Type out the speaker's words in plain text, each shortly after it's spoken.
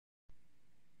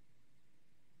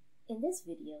In this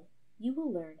video, you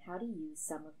will learn how to use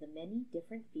some of the many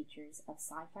different features of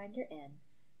SciFinder-n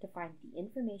to find the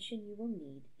information you will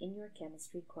need in your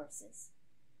chemistry courses.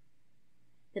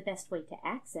 The best way to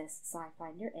access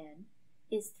SciFinder-n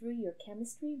is through your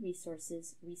Chemistry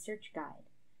Resources Research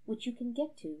Guide, which you can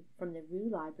get to from the Rue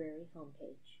Library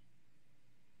homepage.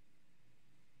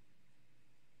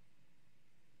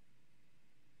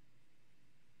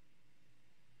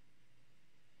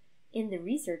 In the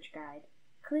Research Guide,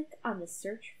 click on the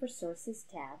Search for Sources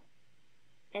tab,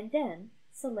 and then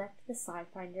select the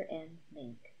SciFinder-n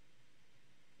link.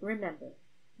 Remember,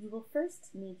 you will first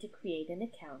need to create an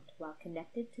account while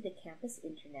connected to the campus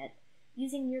internet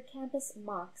using your campus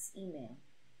MOX email.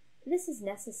 This is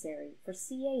necessary for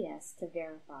CAS to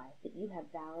verify that you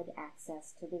have valid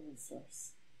access to the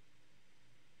resource.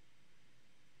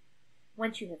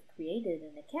 Once you have created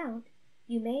an account,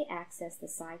 you may access the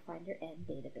SciFinder-n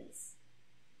database.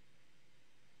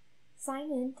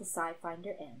 Sign in to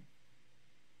SciFinder-n.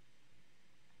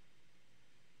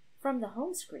 From the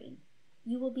home screen,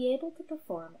 you will be able to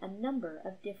perform a number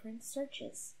of different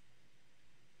searches.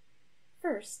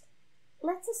 First,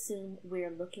 let's assume we're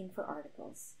looking for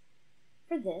articles.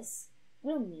 For this,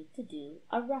 we'll need to do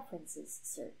a references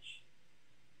search.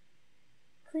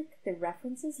 Click the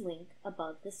References link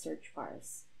above the search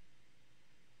bars.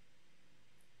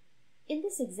 In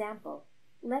this example,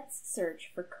 let's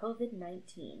search for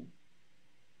COVID-19.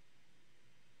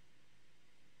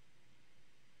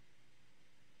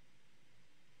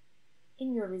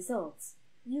 In your results,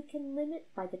 you can limit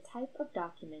by the type of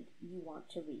document you want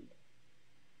to read.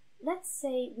 Let's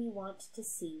say we want to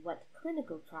see what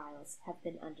clinical trials have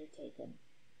been undertaken.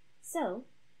 So,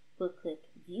 we'll click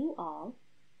View All,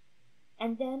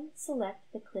 and then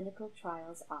select the Clinical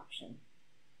Trials option.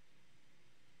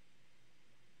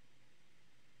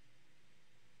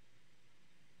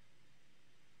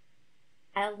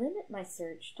 I'll limit my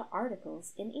search to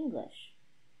articles in English.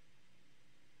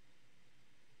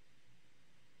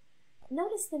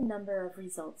 Notice the number of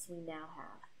results we now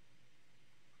have.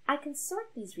 I can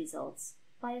sort these results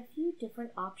by a few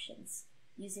different options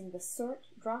using the Sort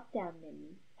drop-down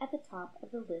menu at the top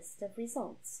of the list of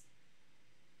results.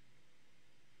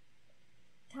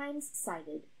 Times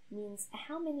cited means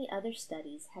how many other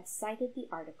studies have cited the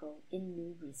article in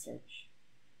new research.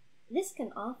 This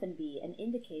can often be an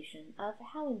indication of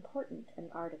how important an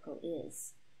article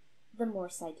is. The more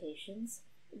citations,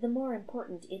 the more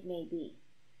important it may be.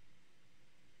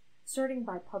 Sorting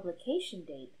by publication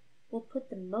date will put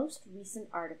the most recent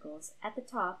articles at the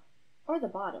top or the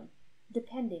bottom,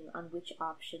 depending on which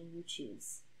option you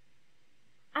choose.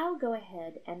 I'll go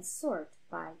ahead and sort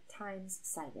by times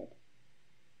cited.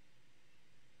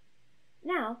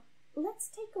 Now, let's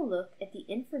take a look at the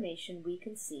information we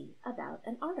can see about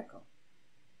an article.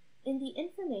 In the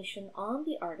information on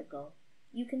the article,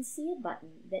 you can see a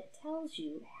button that tells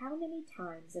you how many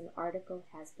times an article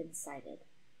has been cited.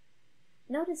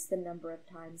 Notice the number of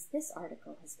times this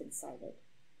article has been cited.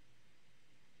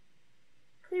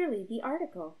 Clearly, the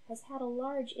article has had a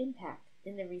large impact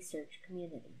in the research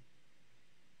community.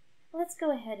 Let's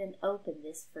go ahead and open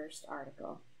this first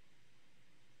article.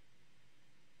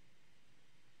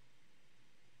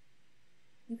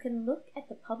 You can look at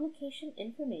the publication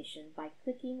information by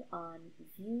clicking on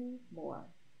View More.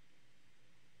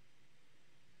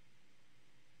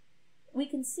 We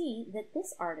can see that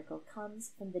this article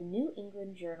comes from the New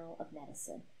England Journal of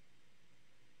Medicine.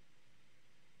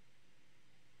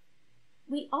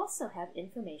 We also have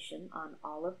information on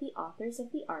all of the authors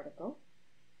of the article,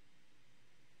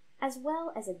 as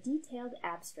well as a detailed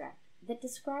abstract that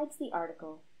describes the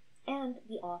article and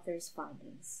the author's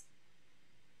findings.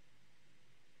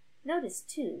 Notice,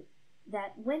 too,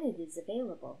 that when it is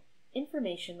available,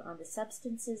 information on the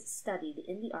substances studied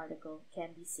in the article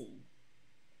can be seen.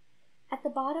 At the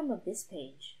bottom of this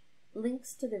page,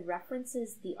 links to the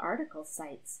references the article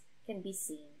cites can be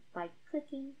seen by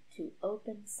clicking to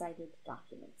Open Cited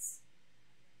Documents.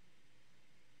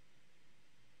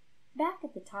 Back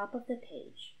at the top of the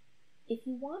page, if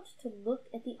you want to look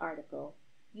at the article,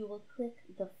 you will click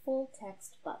the Full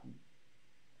Text button.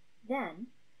 Then,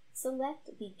 select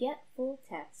the Get Full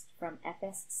Text from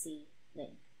FSC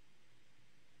link.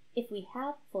 If we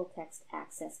have full text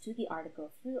access to the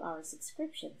article through our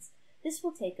subscriptions, this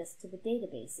will take us to the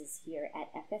databases here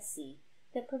at FSC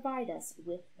that provide us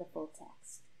with the full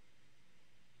text.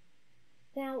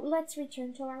 Now let's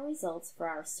return to our results for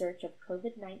our search of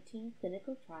COVID-19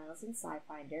 clinical trials in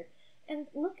SciFinder and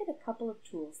look at a couple of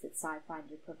tools that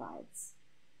SciFinder provides.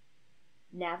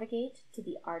 Navigate to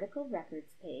the Article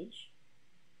Records page,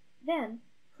 then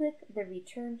click the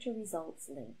Return to Results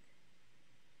link.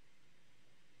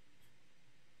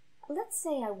 let's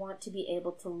say I want to be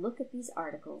able to look at these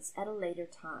articles at a later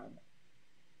time.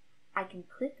 I can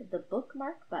click the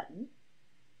bookmark button,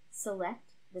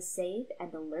 select the Save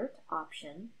and Alert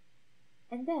option,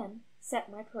 and then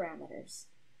set my parameters.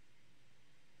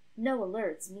 No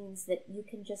alerts means that you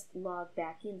can just log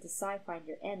back into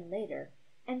SciFinder-n later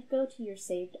and go to your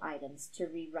saved items to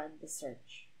rerun the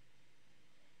search.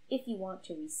 If you want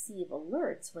to receive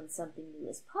alerts when something new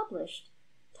is published,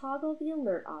 toggle the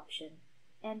alert option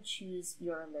and choose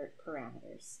your alert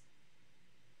parameters.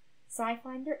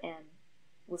 SciFinder-n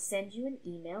will send you an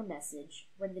email message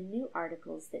when the new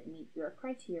articles that meet your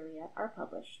criteria are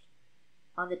published,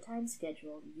 on the time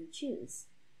schedule you choose.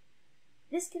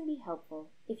 This can be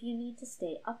helpful if you need to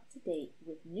stay up to date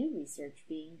with new research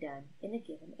being done in a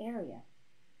given area.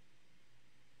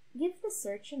 Give the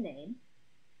search a name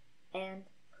and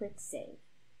click Save.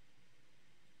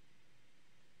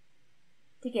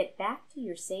 To get back to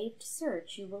your saved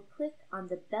search, you will click on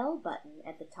the bell button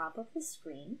at the top of the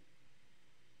screen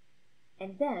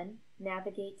and then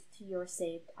navigate to your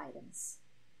saved items.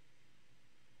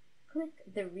 Click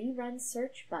the Rerun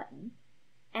Search button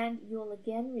and you'll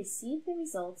again receive the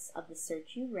results of the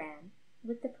search you ran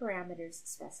with the parameters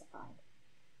specified.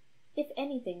 If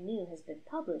anything new has been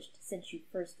published since you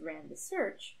first ran the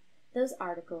search, those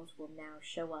articles will now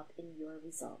show up in your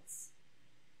results.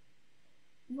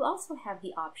 You also have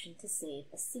the option to save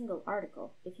a single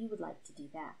article if you would like to do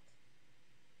that.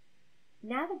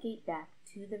 Navigate back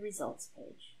to the results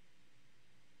page.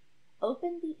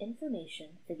 Open the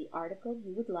information for the article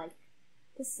you would like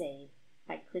to save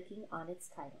by clicking on its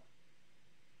title.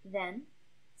 Then,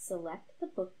 select the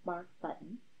bookmark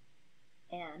button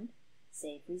and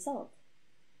Save Result.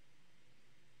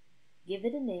 Give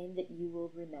it a name that you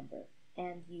will remember,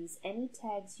 and use any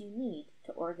tags you need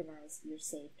to organize your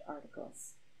saved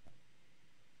articles.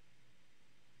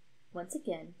 Once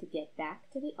again, to get back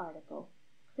to the article,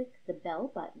 click the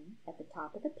bell button at the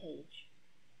top of the page,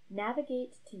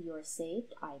 navigate to your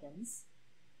saved items,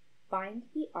 find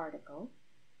the article,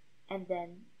 and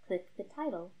then click the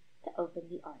title to open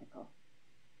the article.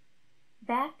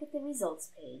 Back at the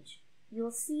results page,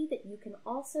 you'll see that you can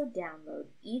also download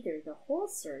either the whole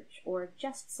search or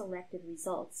just selected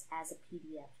results as a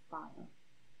PDF file.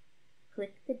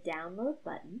 Click the Download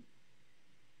button,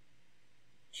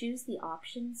 choose the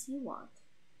options you want,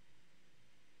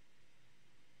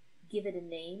 give it a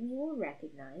name you will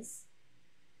recognize,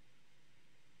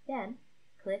 then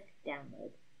click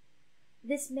Download.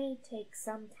 This may take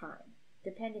some time,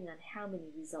 depending on how many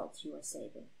results you are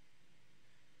saving.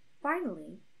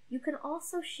 Finally, you can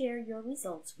also share your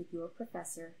results with your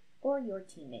professor or your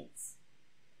teammates.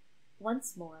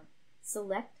 Once more,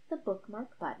 select the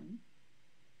bookmark button,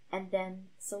 and then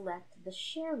select the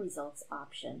Share Results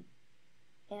option,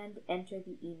 and enter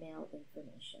the email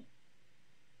information.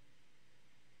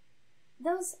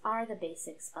 Those are the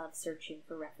basics of searching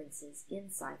for references in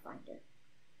SciFinder.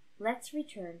 Let's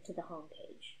return to the home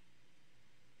page.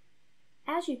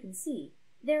 As you can see,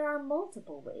 there are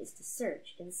multiple ways to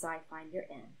search in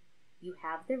SciFinder-n. You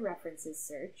have the references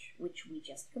search, which we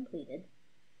just completed,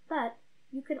 but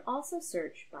you can also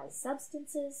search by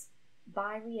substances,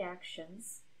 by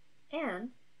reactions, and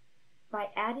by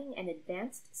adding an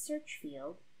advanced search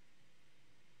field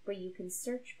where you can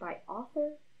search by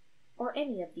author or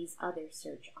any of these other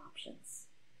search options.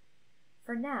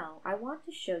 For now, I want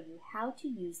to show you how to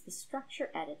use the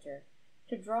structure editor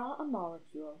to draw a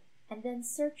molecule and then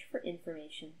search for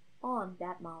information on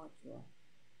that molecule.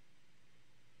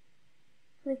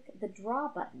 Click the Draw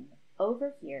button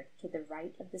over here to the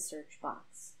right of the search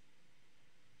box.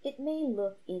 It may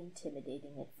look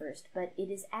intimidating at first, but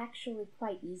it is actually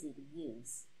quite easy to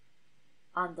use.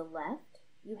 On the left,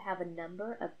 you have a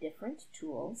number of different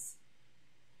tools.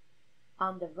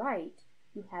 On the right,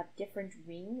 you have different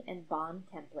ring and bond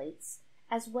templates,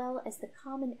 as well as the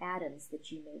common atoms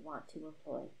that you may want to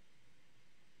employ.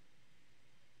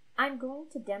 I'm going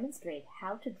to demonstrate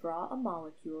how to draw a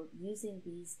molecule using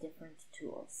these different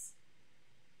tools.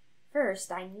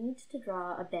 First, I need to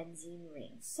draw a benzene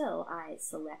ring, so I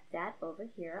select that over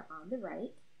here on the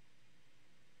right,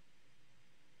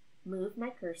 move my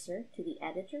cursor to the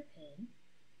editor pane,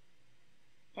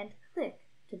 and click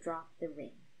to drop the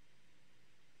ring.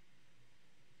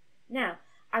 Now,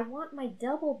 I want my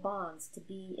double bonds to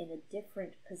be in a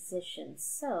different position,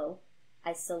 so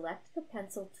I select the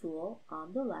pencil tool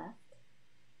on the left,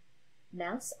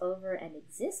 mouse over an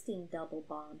existing double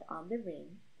bond on the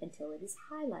ring until it is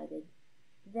highlighted,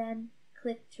 then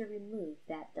click to remove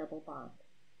that double bond.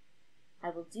 I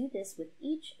will do this with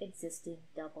each existing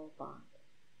double bond.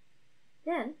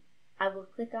 Then I will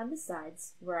click on the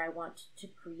sides where I want to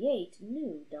create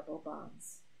new double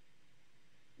bonds.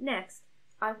 Next,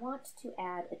 I want to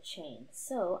add a chain,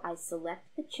 so I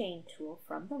select the chain tool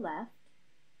from the left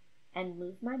and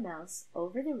move my mouse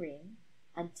over the ring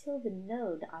until the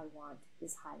node I want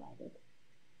is highlighted.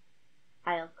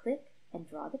 I'll click and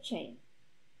draw the chain.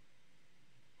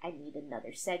 I need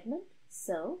another segment,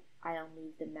 so I'll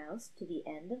move the mouse to the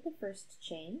end of the first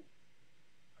chain,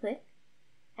 click,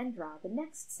 and draw the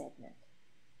next segment.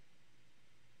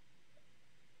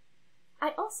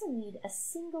 I also need a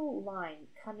single line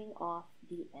coming off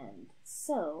the end,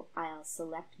 so I'll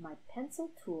select my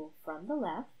pencil tool from the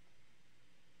left,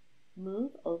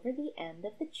 move over the end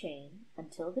of the chain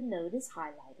until the node is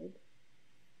highlighted,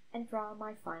 and draw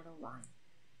my final line.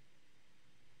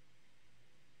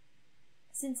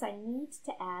 Since I need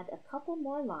to add a couple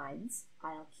more lines,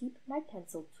 I'll keep my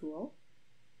pencil tool,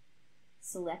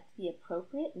 select the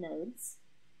appropriate nodes,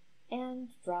 and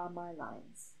draw my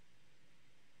lines.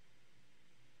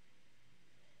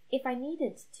 If I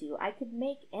needed to, I could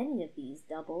make any of these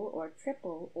double or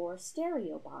triple or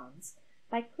stereo bonds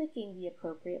by clicking the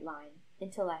appropriate line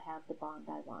until I have the bond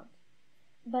I want.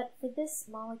 But for this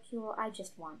molecule, I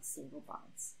just want single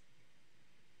bonds.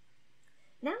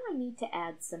 Now I need to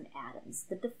add some atoms.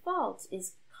 The default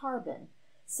is carbon,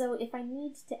 so if I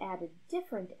need to add a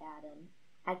different atom,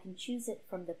 I can choose it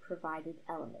from the provided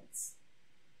elements.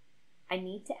 I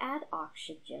need to add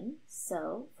oxygen,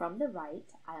 so from the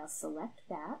right, I'll select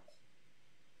that,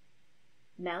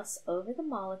 mouse over the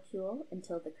molecule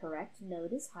until the correct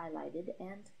node is highlighted,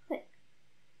 and click.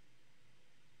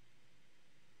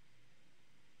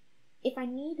 If I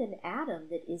need an atom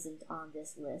that isn't on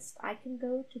this list, I can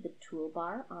go to the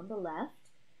toolbar on the left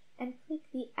and click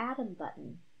the Atom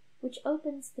button, which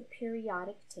opens the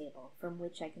periodic table from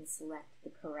which I can select the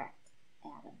correct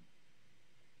atom.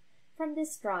 From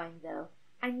this drawing, though,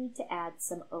 I need to add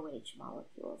some OH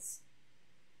molecules.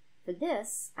 For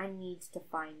this, I need to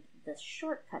find the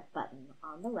shortcut button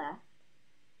on the left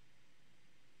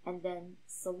and then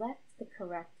select the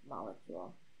correct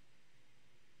molecule.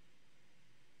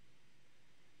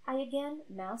 I again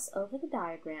mouse over the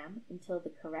diagram until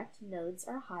the correct nodes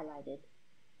are highlighted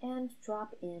and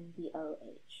drop in the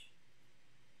OH.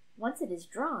 Once it is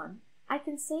drawn, I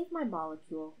can save my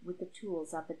molecule with the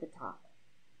tools up at the top.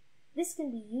 This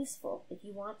can be useful if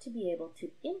you want to be able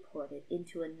to import it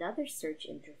into another search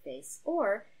interface,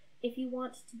 or if you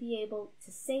want to be able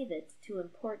to save it to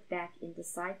import back into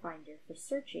SciFinder for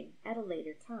searching at a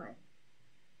later time.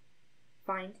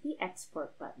 Find the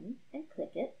Export button and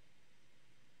click it.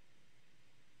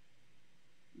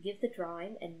 Give the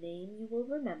drawing a name you will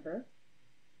remember,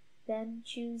 then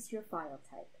choose your file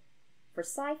type. For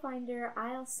SciFinder,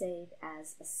 I'll save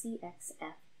as a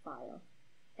CXF file,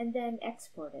 and then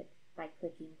export it by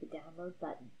clicking the Download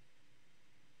button.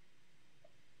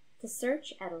 To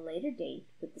search at a later date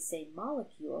with the same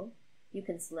molecule, you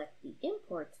can select the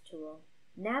Import tool,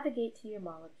 navigate to your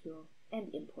molecule,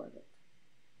 and import it.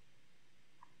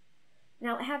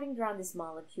 Now, having drawn this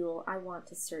molecule, I want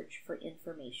to search for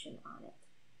information on it.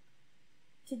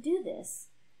 To do this,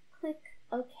 click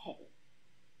OK.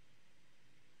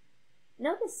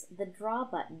 Notice the Draw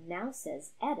button now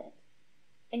says Edit,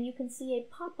 and you can see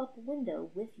a pop-up window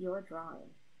with your drawing.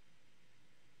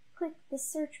 Click the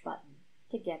Search button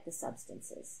to get the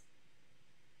substances.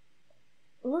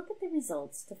 Look at the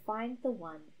results to find the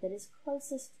one that is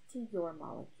closest to your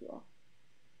molecule.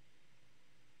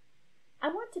 I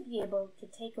want to be able to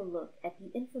take a look at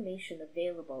the information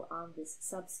available on this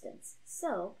substance,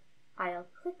 so I'll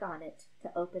click on it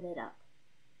to open it up.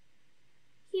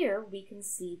 Here we can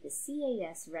see the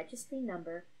CAS registry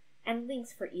number and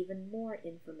links for even more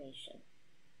information.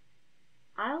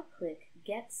 I'll click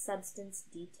Get Substance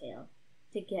Detail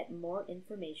to get more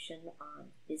information on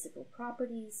physical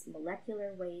properties,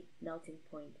 molecular weight, melting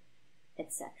point,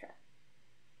 etc.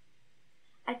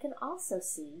 I can also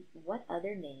see what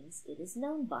other names it is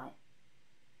known by.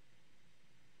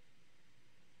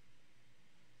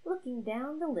 Looking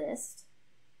down the list,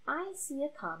 I see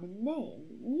a common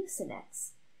name,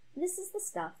 Mucinex. This is the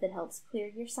stuff that helps clear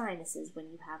your sinuses when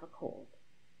you have a cold.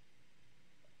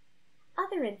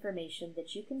 Other information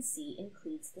that you can see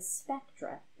includes the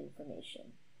spectra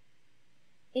information.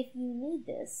 If you need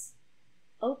this,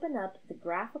 open up the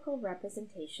graphical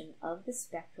representation of the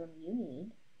spectrum you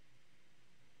need,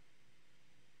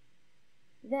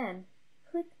 then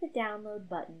click the Download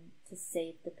button to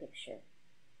save the picture.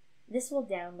 This will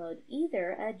download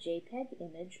either a JPEG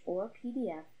image or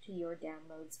PDF to your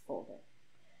Downloads folder.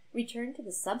 Return to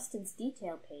the Substance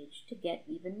Detail page to get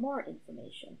even more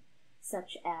information,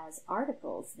 such as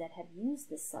articles that have used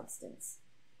this substance,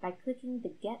 by clicking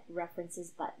the Get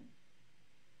References button,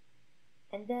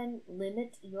 and then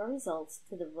limit your results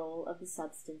to the role of the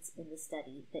substance in the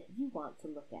study that you want to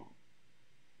look at.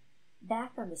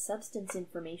 Back on the substance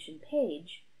information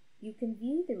page, you can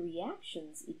view the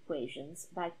reactions equations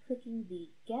by clicking the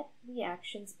Get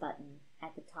Reactions button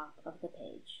at the top of the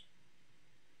page.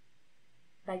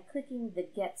 By clicking the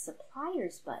Get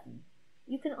Suppliers button,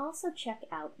 you can also check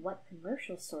out what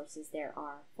commercial sources there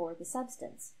are for the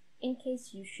substance, in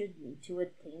case you should need to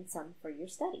obtain some for your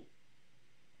study.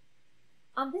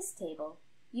 On this table,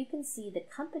 you can see the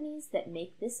companies that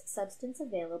make this substance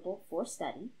available for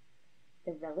study,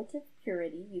 the relative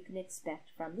purity you can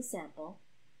expect from the sample,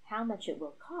 how much it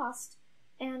will cost,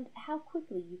 and how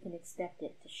quickly you can expect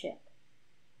it to ship.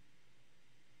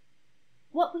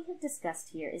 What we have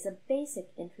discussed here is a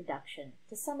basic introduction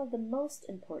to some of the most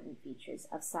important features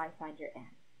of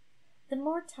SciFinder-n. The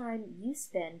more time you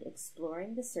spend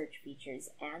exploring the search features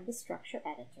and the structure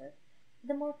editor,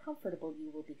 the more comfortable you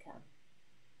will become.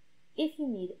 If you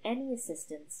need any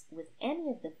assistance with any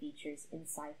of the features in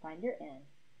SciFinder-n,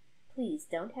 please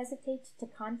don't hesitate to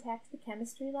contact the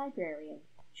chemistry librarian,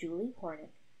 Julie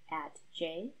Hornick, at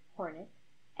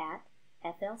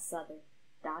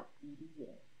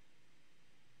jhornick@flsouthern.edu.